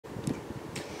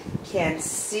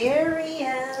Cancerians.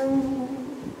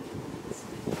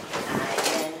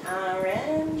 I'm an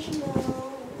orange moon.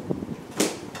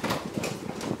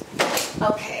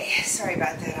 Okay, sorry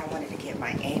about that. I wanted to get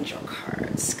my angel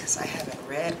cards because I haven't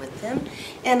read with them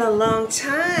in a long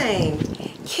time.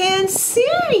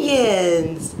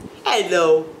 Cancerians!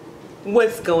 Hello.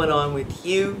 What's going on with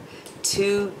you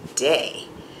today?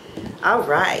 All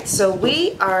right, so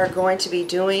we are going to be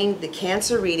doing the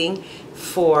Cancer reading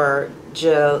for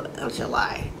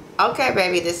July. Okay,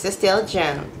 baby, this is still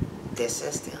June. This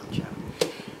is still June.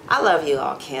 I love you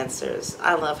all, Cancers.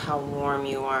 I love how warm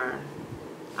you are.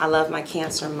 I love my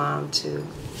Cancer mom, too.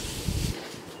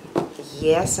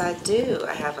 Yes, I do.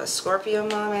 I have a Scorpio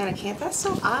mom and a Cancer. That's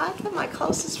so odd that my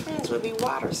closest friends would be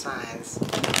water signs.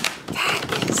 That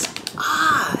is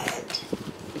odd.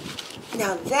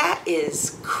 Now that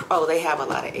is, oh, they have a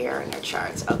lot of air in their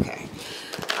charts. Okay.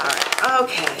 All right.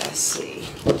 Okay, let's see.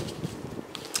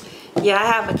 Yeah, I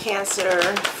have a Cancer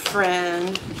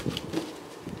friend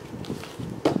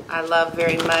I love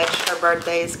very much. Her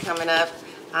birthday is coming up.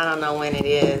 I don't know when it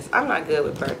is. I'm not good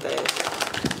with birthdays.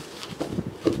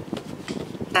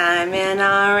 I'm an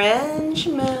orange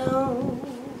moon,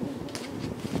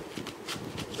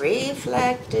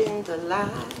 reflecting the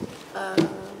light of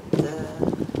the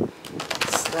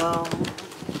stone.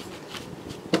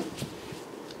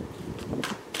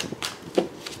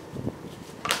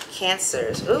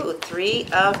 Cancers. Ooh, 3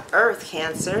 of Earth,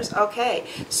 Cancers. Okay,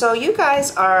 so you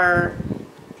guys are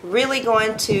really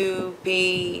going to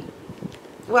be,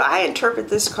 well, I interpret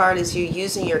this card as you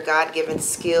using your God-given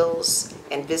skills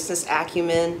and business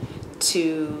acumen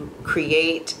to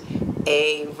create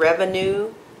a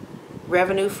revenue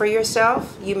for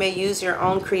yourself. You may use your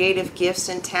own creative gifts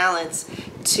and talents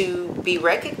to be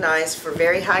recognized for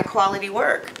very high quality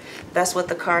work. That's what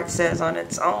the card says on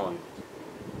its own.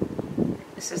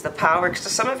 This is the power. So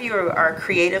some of you are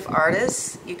creative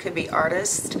artists. You could be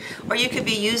artists, or you could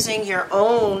be using your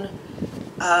own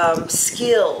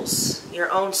skills,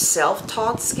 your own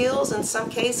self-taught skills in some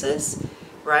cases,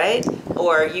 right?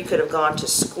 Or you could have gone to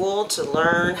school to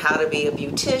learn how to be a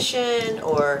beautician,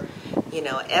 or, you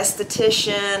know,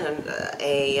 esthetician,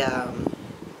 and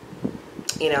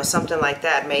you know, something like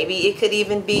that. Maybe it could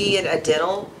even be a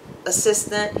dental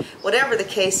assistant. Whatever the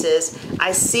case is,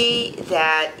 I see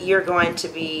that you're going to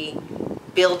be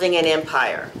building an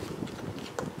empire.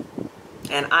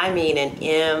 And I mean an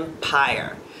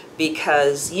empire,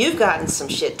 because you've gotten some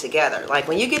shit together. Like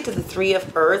when you get to the 3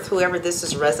 of Earth, whoever this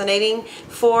is resonating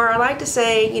for, I like to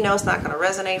say, you know, it's not going to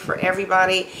resonate for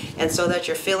everybody, and so that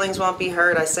your feelings won't be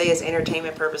hurt, I say it's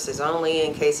entertainment purposes only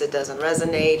in case it doesn't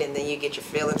resonate and then you get your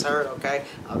feelings hurt, okay?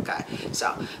 Okay.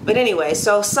 So, but anyway,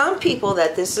 so some people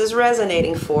that this is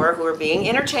resonating for, who are being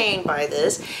entertained by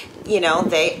this, you know,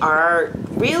 they are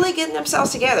really getting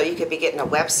themselves together. You could be getting a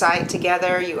website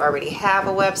together. You already have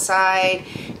a website.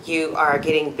 You are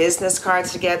getting business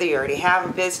cards together. You already have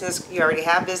a business. You already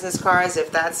have business cards,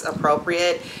 if that's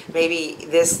appropriate. Maybe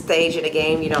this stage in the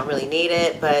game you don't really need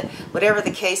it, but whatever the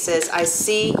case is, I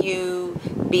see you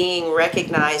being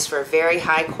recognized for very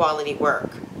high quality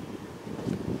work.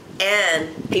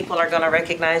 And people are going to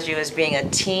recognize you as being a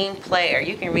team player.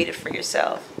 You can read it for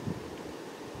yourself.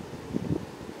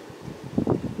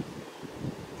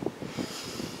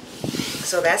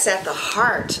 So that's at the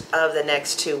heart of the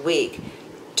next 2 weeks,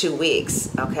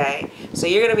 okay? So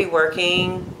you're going to be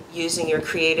working using your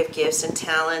creative gifts and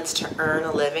talents to earn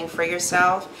a living for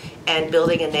yourself and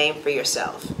building a name for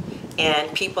yourself.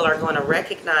 And people are going to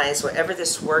recognize whatever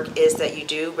this work is that you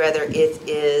do, whether it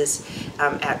is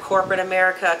at corporate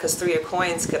America, because 3 of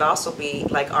Coins could also be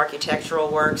like architectural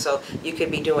work. So you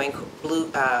could be doing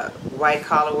white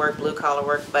collar work, blue collar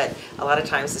work, but a lot of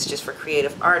times it's just for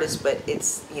creative artists. But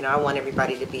it's, you know, I want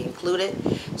everybody to be included.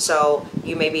 So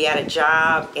you may be at a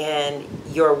job and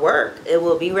your work, it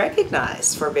will be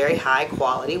recognized for very high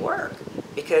quality work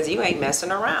because you ain't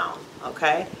messing around,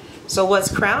 okay? So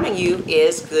what's crowning you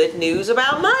is good news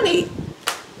about money.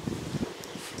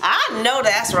 I know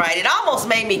that's right. It almost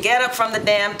made me get up from the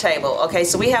damn table. Okay,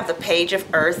 so we have the Page of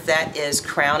Earth that is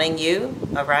crowning you,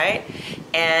 all right?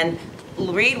 And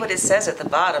read what it says at the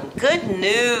bottom. Good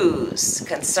news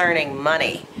concerning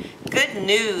money. Good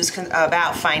news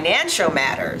about financial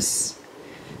matters.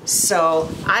 So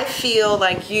I feel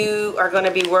like you are going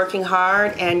to be working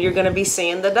hard and you're going to be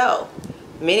seeing the dough.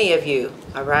 Many of you,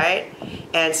 all right?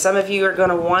 And some of you are going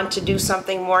to want to do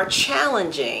something more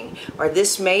challenging, or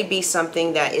this may be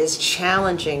something that is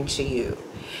challenging to you.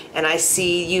 And I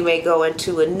see you may go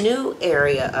into a new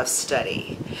area of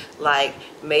study. Like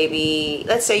maybe,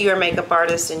 let's say you're a makeup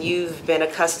artist and you've been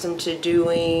accustomed to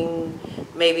doing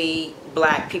maybe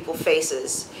black people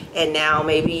faces, and now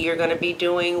maybe you're going to be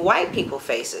doing white people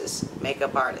faces,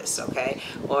 makeup artists, okay?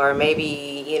 Or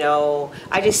maybe, you know,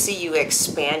 I just see you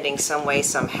expanding some way,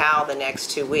 somehow the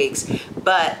next 2 weeks.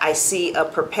 But I see a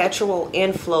perpetual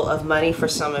inflow of money for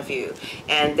some of you,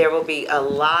 and there will be a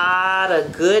lot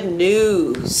of good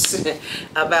news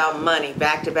about money.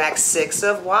 Back-to-back Six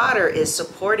of Water is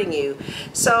supporting you.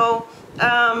 So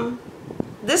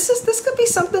this could be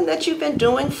something that you've been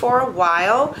doing for a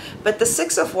while, but the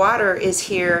Six of Water is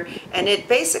here, and it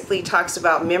basically talks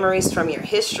about memories from your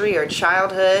history or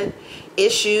childhood,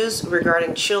 issues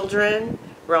regarding children,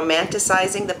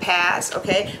 romanticizing the past,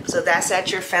 okay? So that's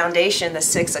at your foundation, the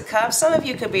Six of Cups. Some of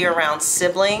you could be around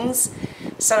siblings.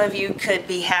 Some of you could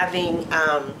be having,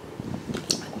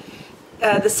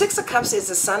 the Six of Cups is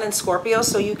the Sun in Scorpio,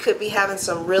 so you could be having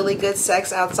some really good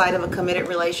sex outside of a committed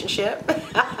relationship.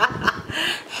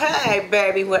 Hey,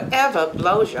 baby, whatever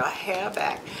blows your hair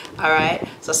back. All right.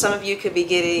 So some of you could be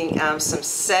getting some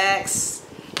sex,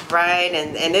 right?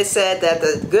 And it said that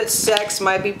the good sex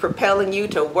might be propelling you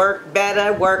to work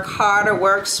better, work harder,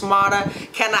 work smarter.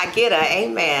 Can I get a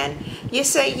amen? You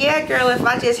say, yeah, girl, if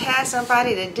I just had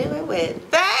somebody to do it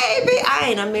with. Baby, I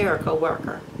ain't a miracle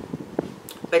worker.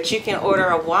 But you can order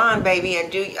a wand, baby, and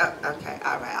do... okay,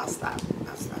 all right, I'll stop.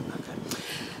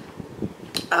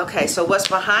 Okay, so what's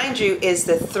behind you is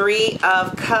the Three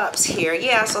of Cups here.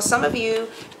 Yeah, so some of you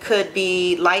could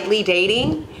be lightly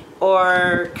dating,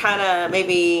 or kind of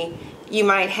maybe you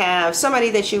might have somebody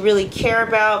that you really care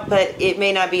about, but it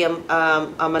may not be a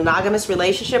monogamous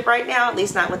relationship right now, at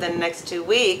least not within the next 2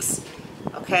 weeks,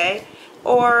 okay?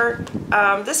 Or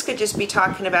this could just be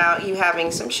talking about you having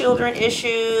some children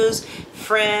issues,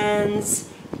 friends,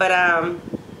 but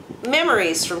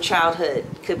memories from childhood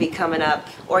could be coming up,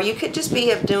 or you could just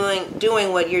be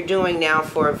doing what you're doing now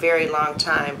for a very long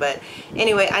time. But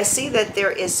anyway, I see that there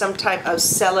is some type of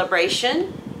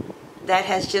celebration that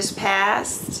has just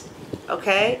passed,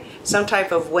 okay? Some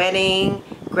type of wedding,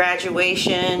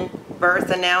 graduation,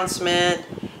 birth announcement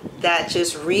that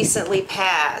just recently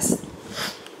passed.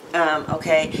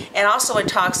 Okay, and also it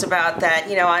talks about that,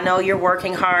 you know, I know you're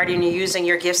working hard and you're using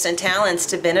your gifts and talents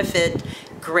to benefit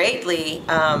greatly,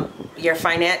 to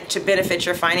benefit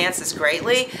your finances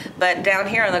greatly, but down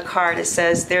here on the card it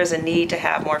says there's a need to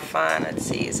have more fun. Let's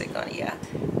see, is it going, yeah,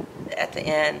 at the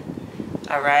end.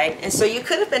 All right, and so you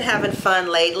could have been having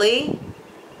fun lately.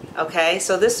 Okay,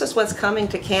 so this is what's coming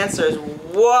to Cancers.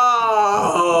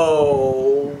 Whoa,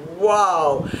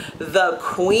 whoa, the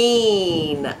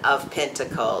Queen of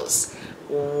Pentacles.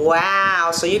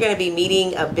 Wow, so you're going to be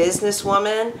meeting a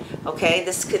businesswoman. Okay,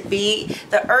 this could be,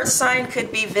 the earth sign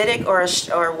could be Vedic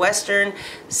or Western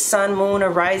sun, moon, or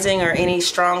rising, or any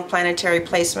strong planetary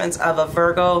placements of a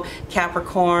Virgo,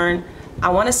 Capricorn. I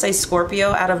want to say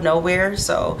Scorpio out of nowhere,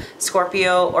 so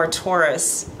Scorpio or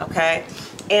Taurus, okay?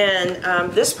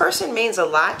 And this person means a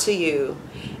lot to you.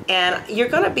 And you're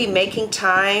going to be making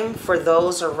time for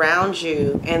those around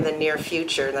you in the near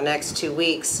future, the next 2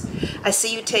 weeks. I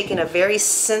see you taking a very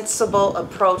sensible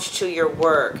approach to your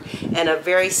work and a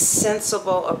very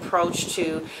sensible approach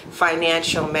to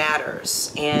financial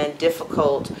matters and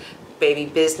difficult maybe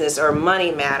business or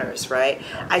money matters, right?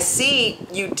 I see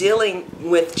you dealing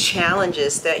with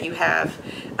challenges that you have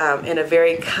in a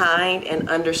very kind and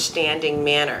understanding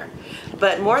manner.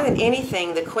 But more than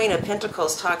anything, the Queen of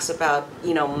Pentacles talks about,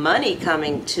 you know, money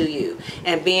coming to you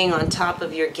and being on top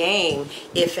of your game.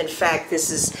 If in fact this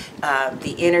is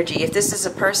the energy, if this is a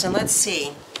person, let's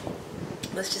see.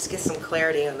 Let's just get some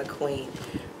clarity on the Queen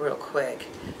real quick.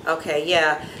 Okay,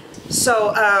 yeah.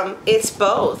 So it's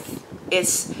both.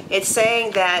 It's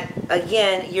saying that,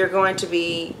 again, you're going to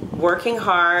be working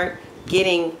hard,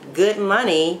 getting good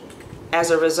money as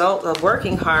a result of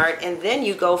working hard, and then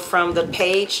you go from the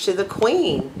Page to the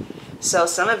Queen. So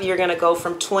some of you are going to go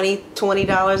from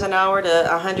 $20 an hour to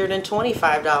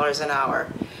 $125 an hour.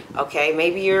 Okay,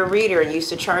 maybe you're a reader and used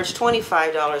to charge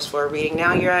 $25 for a reading.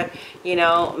 Now you're at, you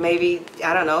know, maybe,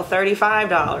 I don't know,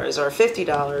 $35 or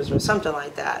 $50 or something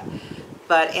like that.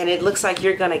 But, and it looks like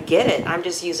you're going to get it. I'm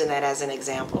just using that as an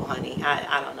example, honey.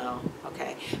 I don't know.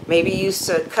 Okay. Maybe you used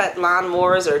to cut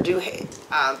lawnmowers or do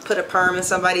put a perm in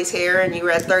somebody's hair and you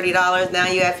were at $30. Now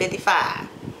you're at $55.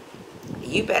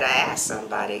 You better ask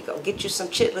somebody. Go get you some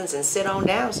chitlins and sit on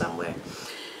down somewhere.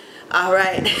 All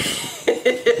right.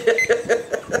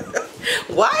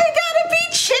 Why it gotta be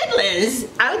chitlins?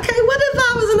 Okay, what if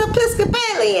I was an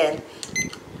Episcopalian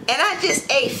and I just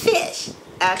ate fish?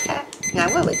 Okay. Now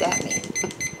what would that mean?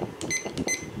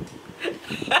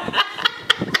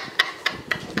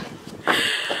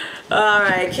 All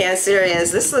right,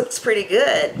 Cancerians, this looks pretty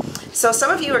good. So some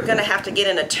of you are going to have to get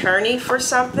an attorney for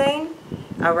something.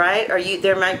 All right,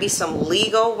 there might be some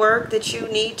legal work that you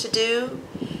need to do.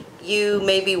 You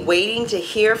may be waiting to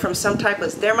hear from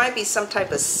there might be some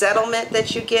type of settlement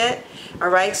that you get. All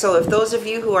right, so if those of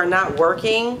you who are not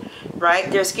working, right,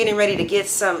 there's getting ready to get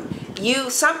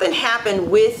something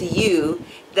happened with you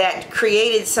that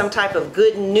created some type of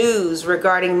good news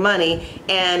regarding money.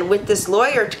 And with this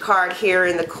lawyer card here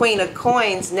and the Queen of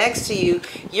Coins next to you,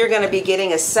 you're going to be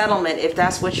getting a settlement if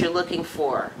that's what you're looking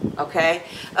for. Okay?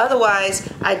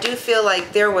 Otherwise, I do feel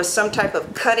like there was some type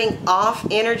of cutting off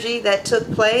energy that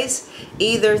took place,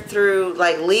 either through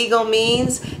like legal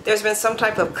means. There's been some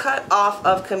type of cut off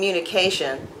of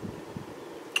communication.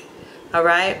 All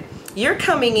right? You're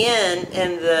coming in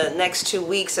the next 2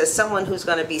 weeks as someone who's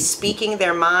going to be speaking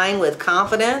their mind with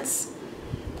confidence.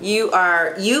 You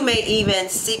may even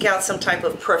seek out some type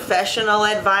of professional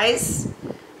advice.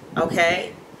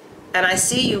 Okay? And I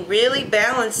see you really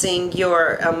balancing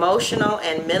your emotional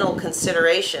and mental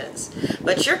considerations.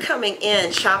 But you're coming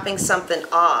in chopping something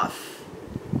off.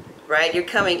 Right? You're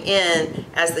coming in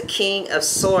as the King of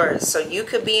Swords. So you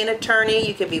could be an attorney.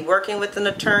 You could be working with an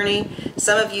attorney.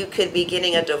 Some of you could be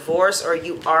getting a divorce, or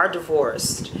you are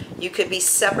divorced. You could be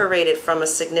separated from a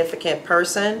significant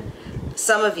person.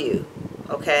 Some of you,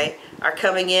 okay, are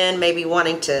coming in maybe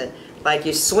wanting to, like,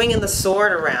 you're swinging the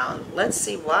sword around. Let's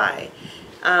see why.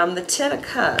 The Ten of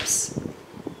Cups.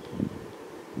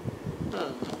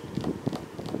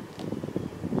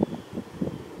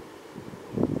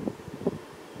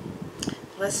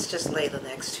 Let's just lay the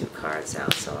next two cards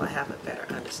out so I have a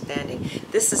better understanding.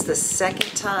 This is the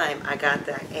second time I got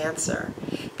that answer,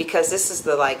 because this is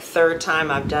the third time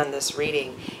I've done this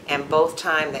reading, and both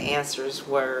times the answers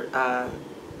were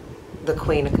the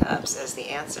Queen of Cups as the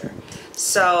answer.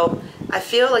 So I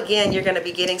feel, again, you're going to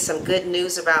be getting some good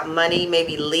news about money,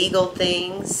 maybe legal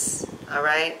things. All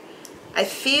right. I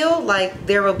feel like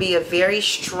there will be a very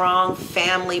strong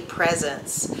family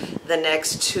presence the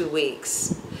next 2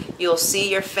 weeks. You'll see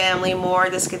your family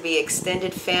more. This could be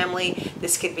extended family.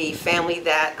 This could be family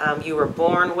that you were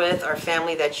born with, or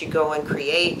family that you go and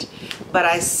create. But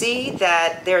I see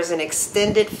that there's an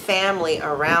extended family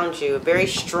around you, very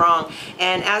strong.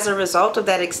 And as a result of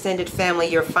that extended family,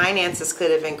 your finances could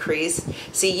have increased.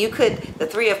 See, the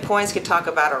Three of Coins could talk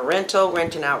about a rental,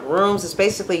 renting out rooms. It's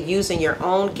basically using your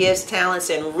own gifts,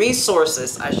 talents, and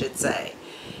resources, I should say.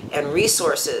 And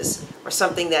resources, or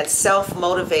something that's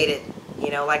self-motivated. You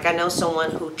know, like I know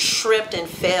someone who tripped and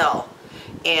fell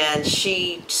and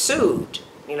she sued,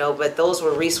 you know, but those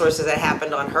were resources that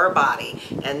happened on her body.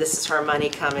 And this is her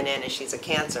money coming in, and she's a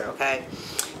Cancer, okay?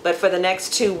 But for the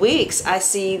next 2 weeks, I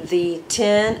see the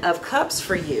Ten of Cups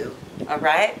for you, all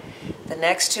right? The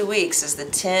next 2 weeks is the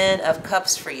Ten of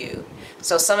Cups for you.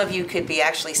 So some of you could be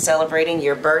actually celebrating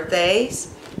your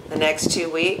birthdays the next 2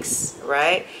 weeks,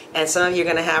 right? And some of you are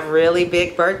going to have really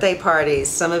big birthday parties.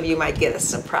 Some of you might get a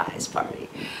surprise party.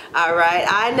 All right.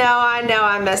 I know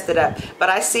I messed it up. But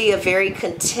I see a very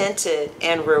contented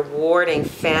and rewarding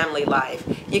family life.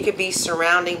 You could be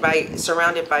surrounded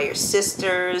by your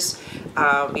sisters,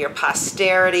 your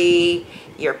posterity,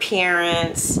 your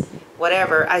parents,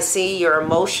 whatever. I see your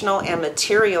emotional and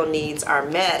material needs are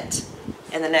met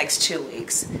in the next 2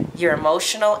 weeks. Your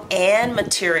emotional and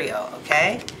material,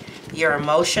 okay? Your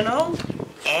emotional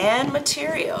and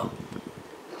material.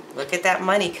 Look at that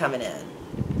money coming in.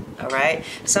 All right.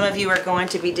 Some of you are going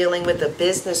to be dealing with a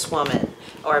businesswoman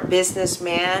or a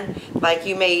businessman. Like,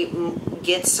 you may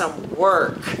get some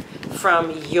work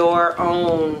from your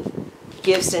own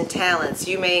gifts and talents.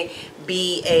 You may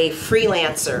be a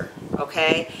freelancer,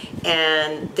 okay?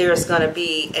 And there's going to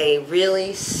be a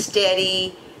really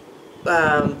steady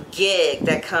gig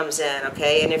that comes in,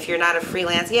 okay? And if you're not a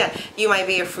freelance, yeah, you might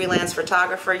be a freelance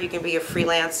photographer. You can be a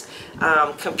freelance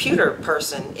computer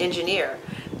person, engineer.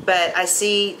 But I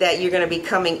see that you're going to be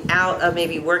coming out of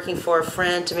maybe working for a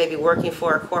friend to maybe working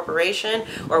for a corporation,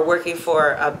 or working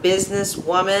for a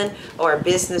businesswoman or a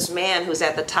businessman who's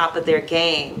at the top of their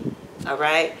game. All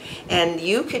right. And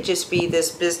you could just be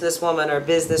this businesswoman or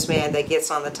businessman that gets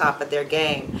on the top of their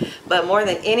game. But more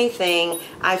than anything,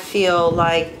 I feel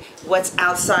like what's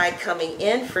outside coming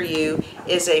in for you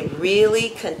is a really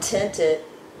contented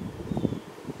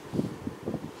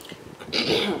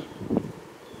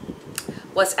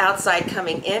what's outside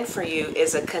coming in for you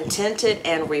is a contented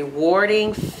and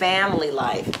rewarding family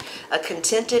life. A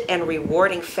contented and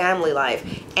rewarding family life.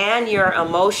 And your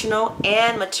emotional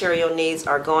and material needs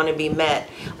are going to be met.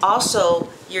 Also,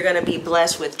 you're going to be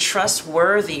blessed with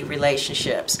trustworthy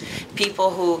relationships.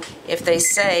 People who, if they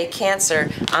say, Cancer,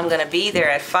 I'm going to be there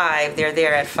at 5, they're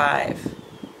there at 5.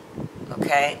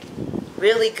 Okay?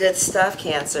 Really good stuff,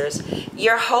 Cancers.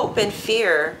 Your hope and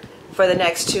fear for the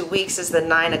next 2 weeks is the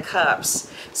Nine of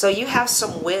Cups. So you have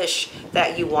some wish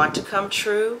that you want to come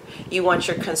true. You want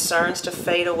your concerns to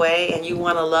fade away, and you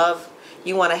want to love.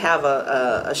 You want to have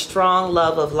a strong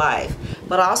love of life.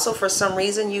 But also for some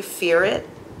reason you fear it,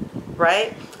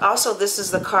 right? Also, this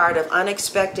is the card of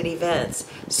unexpected events.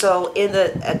 So in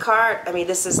the card, I mean,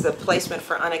 this is the placement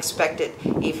for unexpected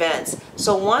events.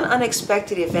 So one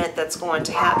unexpected event that's going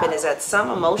to happen is that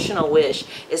some emotional wish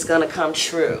is going to come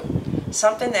true.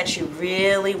 Something that you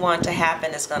really want to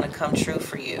happen is going to come true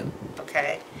for you,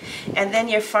 okay? And then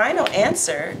your final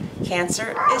answer,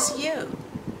 Cancer, is you.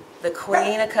 The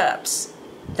Queen of Cups.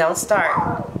 Don't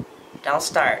start. Don't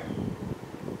start.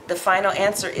 The final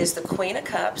answer is the Queen of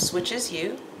Cups, which is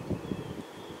you.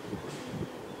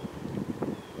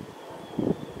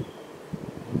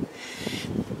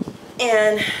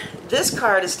 And this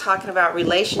card is talking about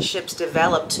relationships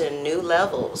developed to new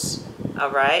levels, all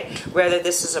right? Whether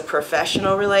this is a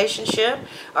professional relationship,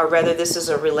 or whether this is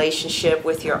a relationship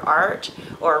with your art,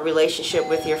 or a relationship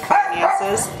with your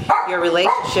finances, your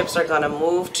relationships are going to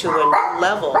move to a new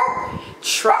level.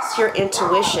 Trust your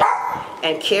intuition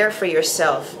and care for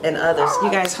yourself and others. You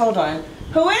guys, hold on.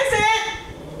 Who is it?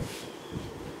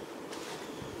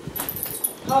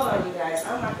 Hold on, you guys.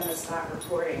 I'm not going to stop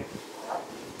recording.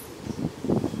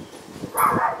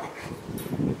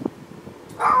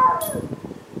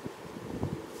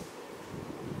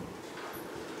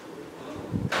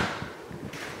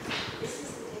 This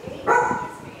is the day.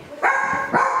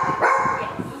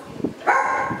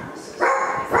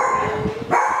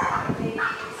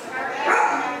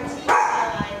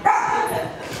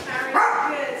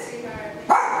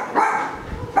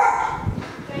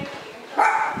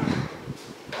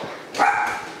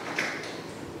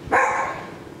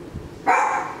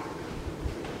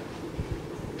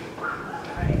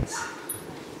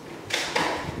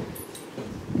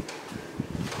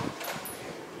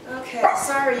 Okay,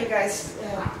 sorry you guys.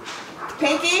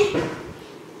 Pinky?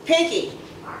 Pinky.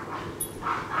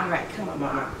 All right, come on,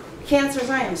 Mama. Cancers,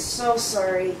 I am so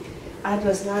sorry. I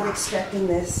was not expecting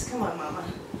this. Come on, Mama.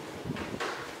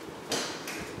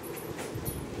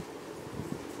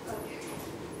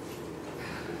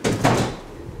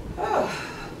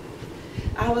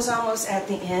 I was almost at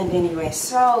the end anyway.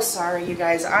 So sorry, you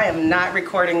guys. I am not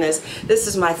recording this. This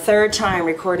is my 3rd time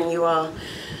recording you all.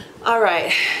 All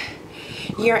right.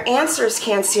 Your answers,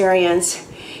 Cancerians,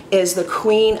 is the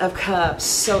Queen of Cups.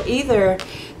 So either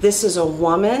this is a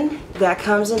woman that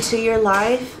comes into your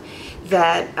life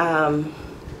that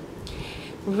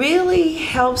really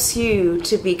helps you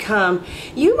to become,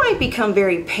 you might become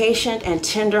very patient and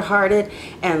tender-hearted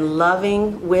and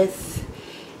loving with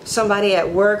somebody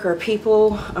at work or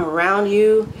people around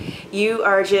you. You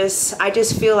are just, I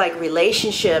just feel like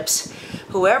relationships,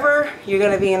 whoever you're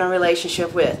going to be in a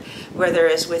relationship with, whether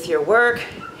it's with your work,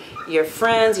 your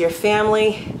friends, your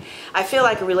family, I feel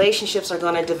like relationships are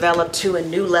going to develop to a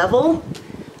new level,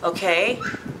 okay?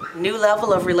 New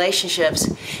level of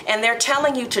relationships. And they're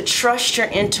telling you to trust your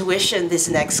intuition this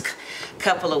next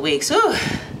couple of weeks. Ooh.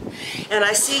 And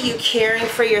I see you caring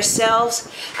for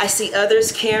yourselves. I see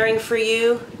others caring for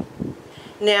you.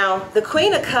 Now, the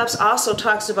Queen of Cups also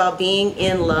talks about being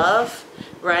in love,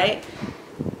 right?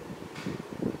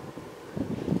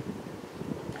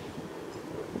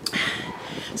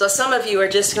 So some of you are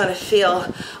just going to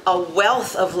feel a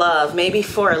wealth of love, maybe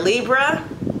for a Libra,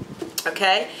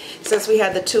 okay? Since we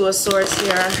had the Two of Swords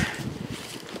here.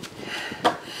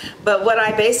 But what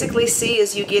I basically see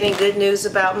is you getting good news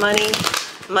about money.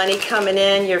 Money coming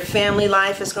in, your family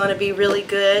life is going to be really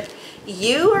good.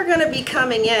 You are going to be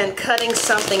coming in, cutting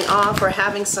something off or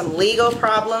having some legal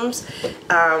problems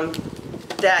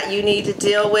that you need to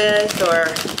deal with, or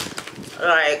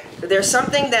like there's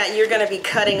something that you're going to be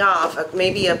cutting off,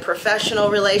 maybe a professional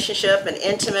relationship, an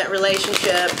intimate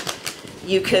relationship.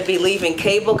 You could be leaving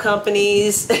cable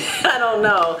companies. I don't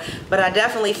know. But I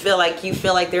definitely feel like you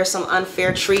feel like there's some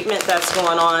unfair treatment that's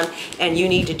going on and you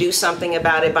need to do something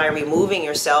about it by removing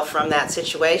yourself from that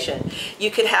situation. You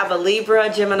could have a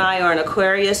Libra, Gemini, or an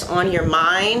Aquarius on your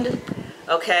mind,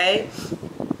 okay?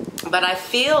 But I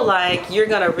feel like you're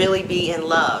going to really be in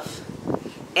love.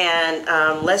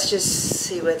 And let's just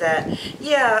see with that.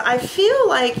 Yeah, I feel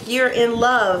like you're in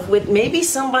love with maybe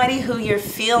somebody who you're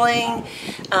feeling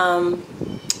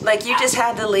like you just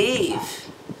had to leave,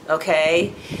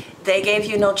 okay? They gave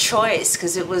you no choice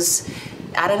because it was,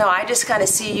 I don't know, I just kind of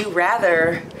see you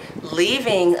rather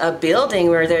leaving a building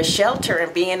where there's shelter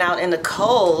and being out in the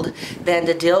cold than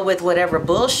to deal with whatever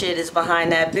bullshit is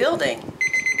behind that building.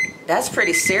 That's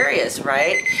pretty serious,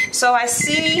 right? So I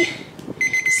see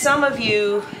some of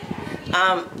you,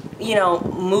 you know,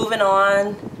 moving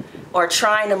on or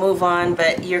trying to move on,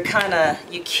 but you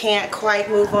can't quite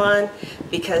move on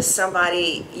because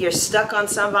you're stuck on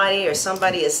somebody, or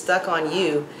somebody is stuck on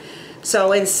you.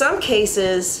 So in some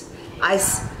cases, I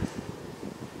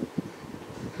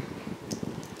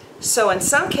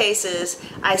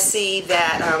see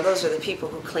that those are the people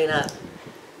who clean up.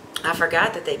 I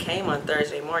forgot that they came on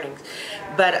Thursday mornings,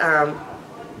 but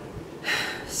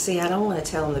see, I don't want to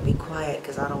tell them to be quiet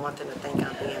because I don't want them to think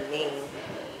I'm being mean.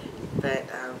 But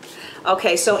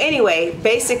okay, so anyway,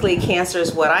 basically,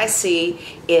 Cancers, what I see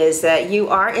is that you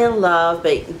are in love,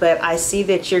 but I see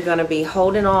that you're going to be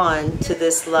holding on to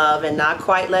this love and not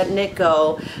quite letting it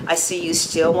go. I see you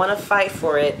still want to fight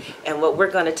for it, and what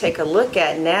we're going to take a look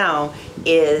at now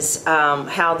is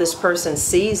how this person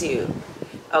sees you,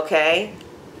 okay?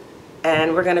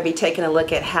 And we're going to be taking a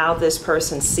look at how this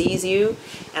person sees you,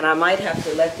 and I might have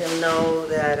to let them know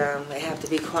that they have to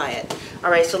be quiet. All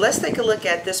right, so let's take a look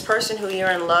at this person who you're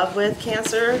in love with,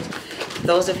 Cancer.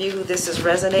 Those of you who this is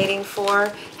resonating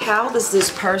for, how does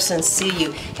this person see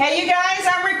you? Hey, you guys,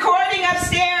 I'm recording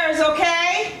upstairs,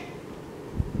 okay?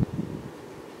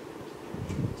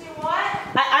 Do what?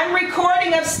 I'm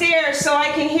recording upstairs so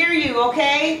I can hear you,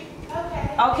 okay?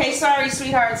 Okay. Okay, sorry,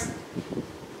 sweethearts.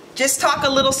 Just talk a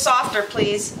little softer,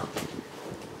 please.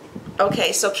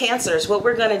 Okay, so Cancers, what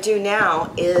we're going to do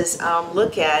now is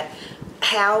look at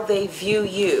how they view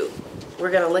you.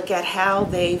 We're going to look at how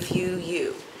they view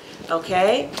you.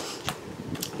 Okay?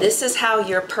 This is how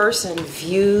your person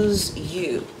views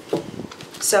you.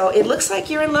 So it looks like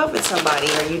you're in love with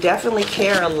somebody, or you definitely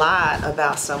care a lot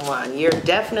about someone. You're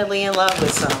definitely in love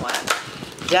with someone.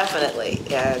 Definitely.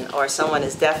 Or someone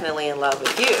is definitely in love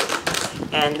with you.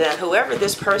 And then whoever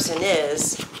this person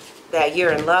is that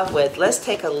you're in love with, let's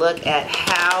take a look at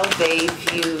how they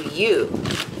view you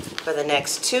for the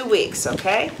next 2 weeks,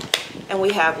 okay? And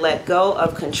we have let go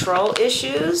of control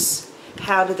issues.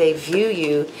 How do they view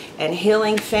you? And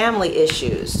healing family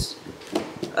issues,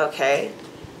 okay?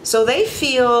 So they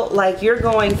feel like you're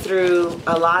going through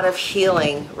a lot of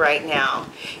healing right now,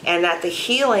 and that the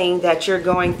healing that you're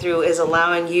going through is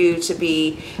allowing you to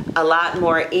be a lot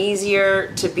more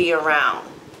easier to be around,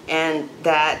 and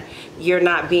that you're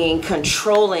not being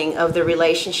controlling of the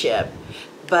relationship.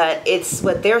 But it's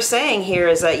what they're saying here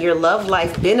is that your love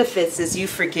life benefits is you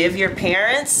forgive your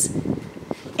parents,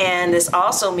 and this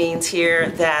also means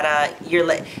here that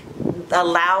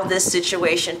allow this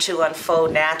situation to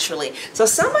unfold naturally. So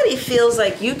somebody feels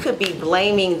like you could be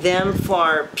blaming them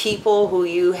for people who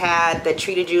you had that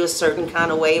treated you a certain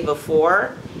kind of way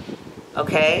before,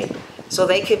 okay? So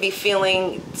they could be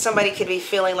feeling, somebody could be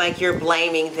feeling like you're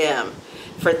blaming them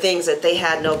for things that they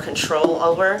had no control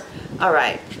over. All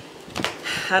right,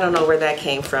 I don't know where that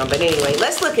came from, but anyway,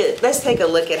 let's take a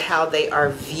look at how they are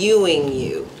viewing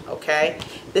you, okay?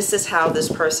 This is how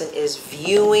this person is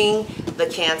viewing the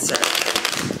Cancer.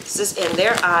 This is in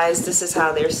their eyes, this is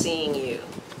how they're seeing you.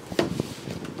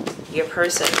 Your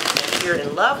person that you're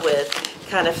in love with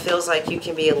kind of feels like you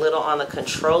can be a little on the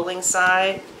controlling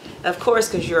side. Of course,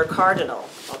 because you're a cardinal,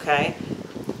 okay?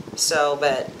 So,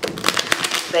 but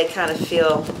they kind of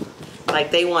feel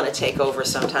like they want to take over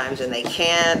sometimes and they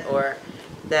can't, or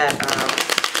that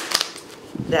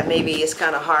that maybe it's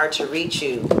kind of hard to reach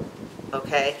you,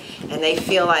 okay? And they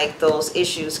feel like those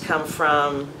issues come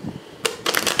from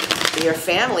your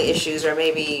family issues, or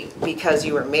maybe because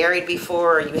you were married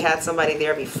before, or you had somebody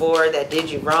there before that did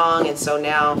you wrong, and so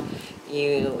now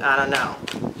I don't know,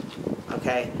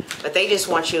 okay? But they just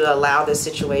want you to allow this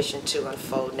situation to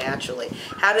unfold naturally.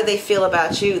 How do they feel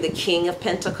about you, the King of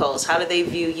Pentacles? How do they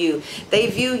view you? They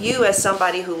view you as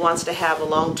somebody who wants to have a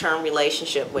long-term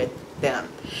relationship with them.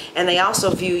 And they also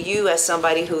view you as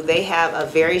somebody who they have a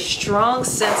very strong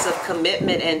sense of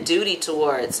commitment and duty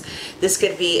towards. This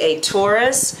could be a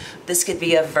Taurus, this could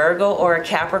be a Virgo or a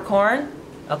Capricorn,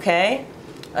 okay?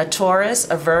 A Taurus,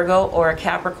 a Virgo, or a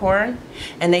Capricorn,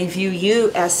 and they view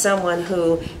you as someone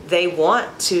who they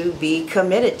want to be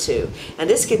committed to. And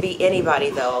this could be anybody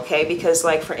though, okay? Because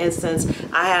like for instance,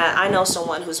 I know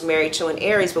someone who's married to an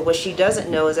Aries, but what she doesn't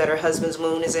know is that her husband's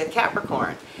moon is in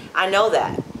Capricorn. I know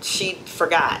that. She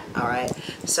forgot, all right?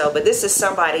 So, but this is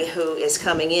somebody who is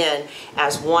coming in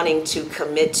as wanting to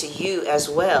commit to you as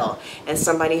well, and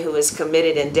somebody who is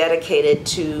committed and dedicated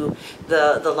to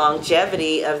the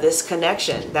longevity of this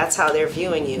connection. That's how they're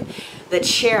viewing you. The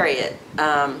Chariot,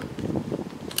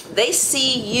 they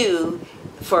see you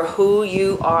for who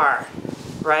you are,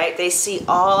 right? They see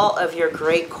all of your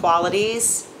great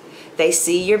qualities. They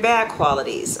see your bad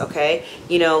qualities, okay?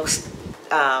 You know,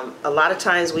 a lot of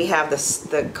times we have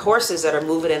the horses that are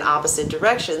moving in opposite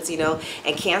directions, you know,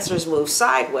 and Cancers move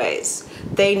sideways.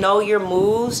 They know your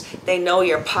moves, they know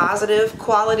your positive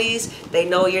qualities, they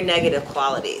know your negative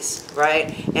qualities, right?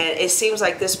 And it seems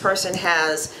like this person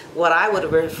has what I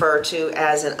would refer to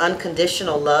as an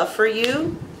unconditional love for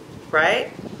you,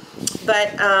 right?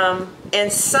 But in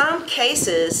some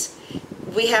cases,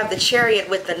 we have the Chariot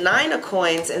with the 9 of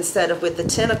coins instead of with the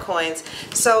 10 of coins.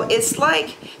 So it's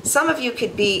like some of you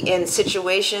could be in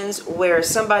situations where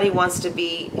somebody wants to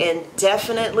be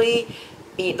indefinitely,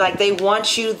 like they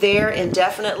want you there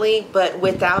indefinitely, but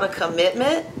without a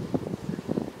commitment.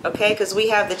 Okay, because we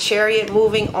have the Chariot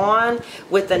moving on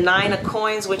with the 9 of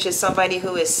coins, which is somebody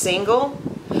who is single.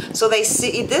 So they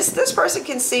see this person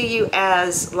can see you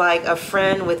as like a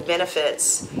friend with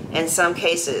benefits in some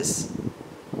cases.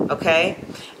 Okay,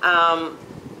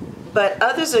 but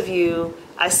others of you,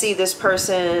 I see this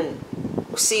person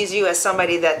sees you as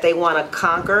somebody that they want to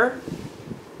conquer,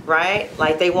 right?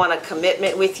 Like they want a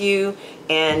commitment with you,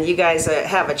 and you guys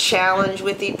have a challenge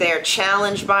with you. They're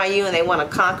challenged by you, and they want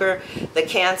to conquer the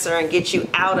Cancer and get you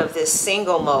out of this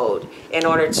single mode in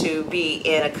order to be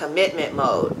in a commitment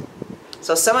mode.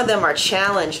 So some of them are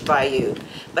challenged by you.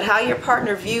 But how your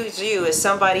partner views you is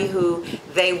somebody who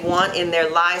they want in their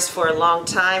lives for a long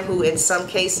time, who in some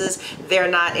cases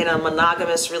they're not in a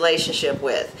monogamous relationship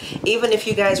with. Even if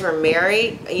you guys were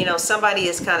married, you know, somebody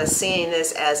is kind of seeing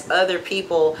this as other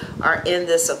people are in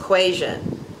this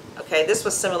equation. Okay, this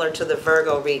was similar to the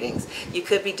Virgo readings. You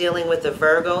could be dealing with the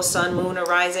Virgo, Sun, Moon, or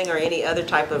Rising, or any other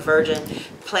type of Virgin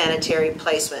planetary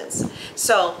placements.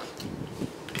 So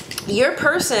your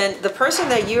person, the person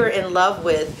that you're in love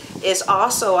with, is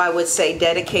also, I would say,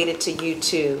 dedicated to you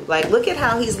too. Like, look at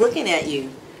how he's looking at you.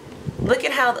 Look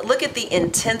at the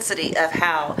intensity of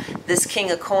how this King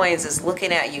of Coins is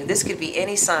looking at you. This could be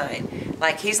any sign.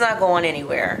 Like, he's not going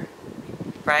anywhere,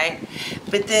 right?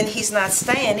 But then he's not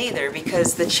staying either,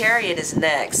 because the Chariot is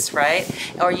next, right?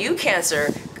 Or you,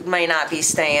 Cancer, may not be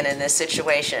staying in this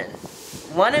situation.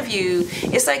 One of you,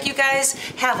 it's like you guys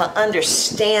have an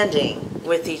understanding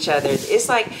with each other. It's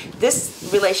like this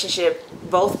relationship,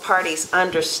 both parties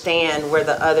understand where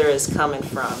the other is coming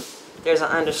from. There's an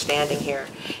understanding here.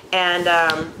 And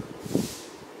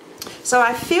so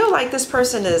I feel like this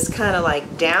person is kind of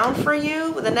like down for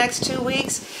you the next 2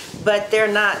 weeks, but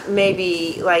they're not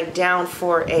maybe like down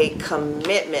for a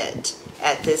commitment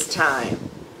at this time.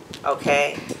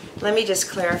 Okay? Let me just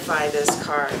clarify this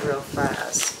card real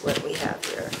fast, what we have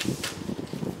here.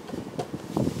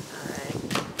 All right.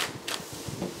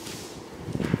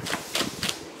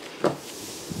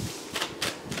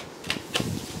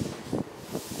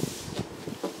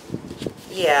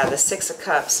 Yeah, the 6 of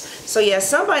Cups. So yeah,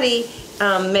 somebody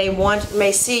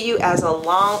may see you as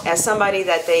somebody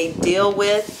that they deal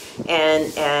with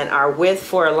and are with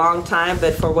for a long time,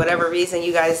 but for whatever reason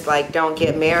you guys like don't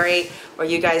get married, or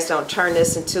you guys don't turn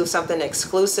this into something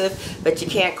exclusive, but you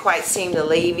can't quite seem to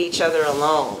leave each other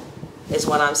alone, is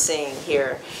what I'm seeing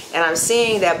here. And I'm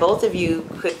seeing that both of you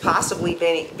could possibly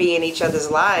be in each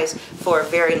other's lives for a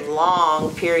very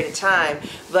long period of time.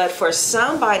 But for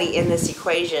somebody in this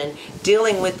equation,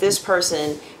 dealing with this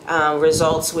person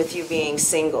results with you being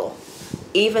single.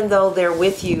 Even though they're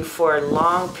with you for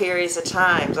long periods of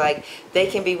time, like they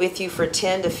can be with you for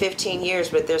 10 to 15 years,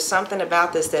 but there's something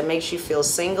about this that makes you feel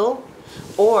single.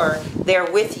 Or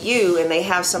they're with you and they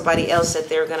have somebody else that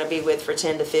they're going to be with for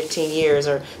 10 to 15 years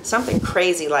or something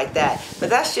crazy like that. But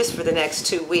that's just for the next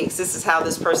 2 weeks. This is how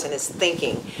this person is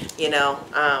thinking, you know.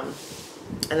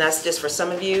 And that's just for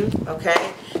some of you,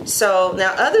 okay? So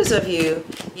now others of you,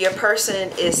 your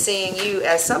person is seeing you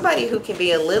as somebody who can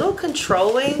be a little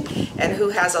controlling and who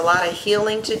has a lot of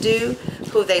healing to do,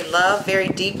 who they love very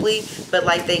deeply, but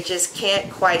like they just can't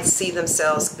quite see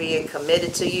themselves being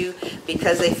committed to you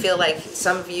because they feel like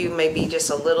some of you may be just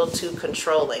a little too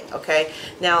controlling, okay?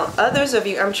 Now others of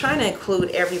you, I'm trying to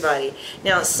include everybody.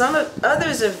 Now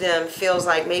others of them feels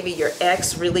like maybe your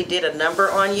ex really did a number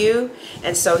on you,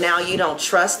 and so now you don't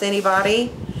trust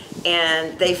anybody,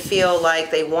 and they feel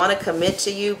like they want to commit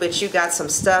to you, but you got some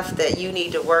stuff that you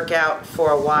need to work out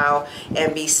for a while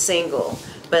and be single.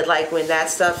 But like when that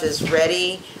stuff is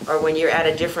ready, or when you're at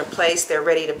a different place, they're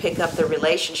ready to pick up the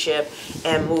relationship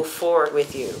and move forward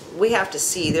with you. We have to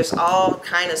see. There's all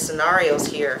kind of scenarios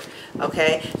here,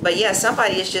 okay? But yeah,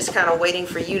 somebody is just kind of waiting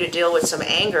for you to deal with some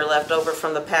anger left over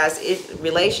from the past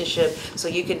relationship so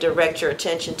you can direct your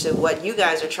attention to what you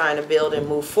guys are trying to build and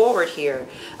move forward here.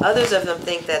 Others of them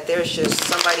think that there's just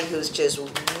somebody who's just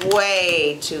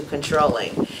way too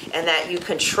controlling, and that you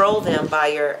control them by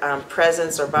your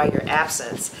presence or by your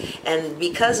absence. And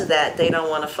because of that, they don't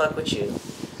want to fuck with you.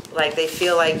 Like they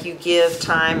feel like you give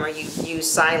time or you use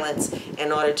silence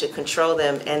in order to control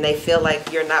them, and they feel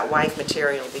like you're not wife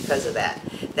material because of that.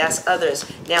 That's others.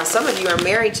 Now, some of you are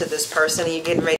married to this person and you're getting ready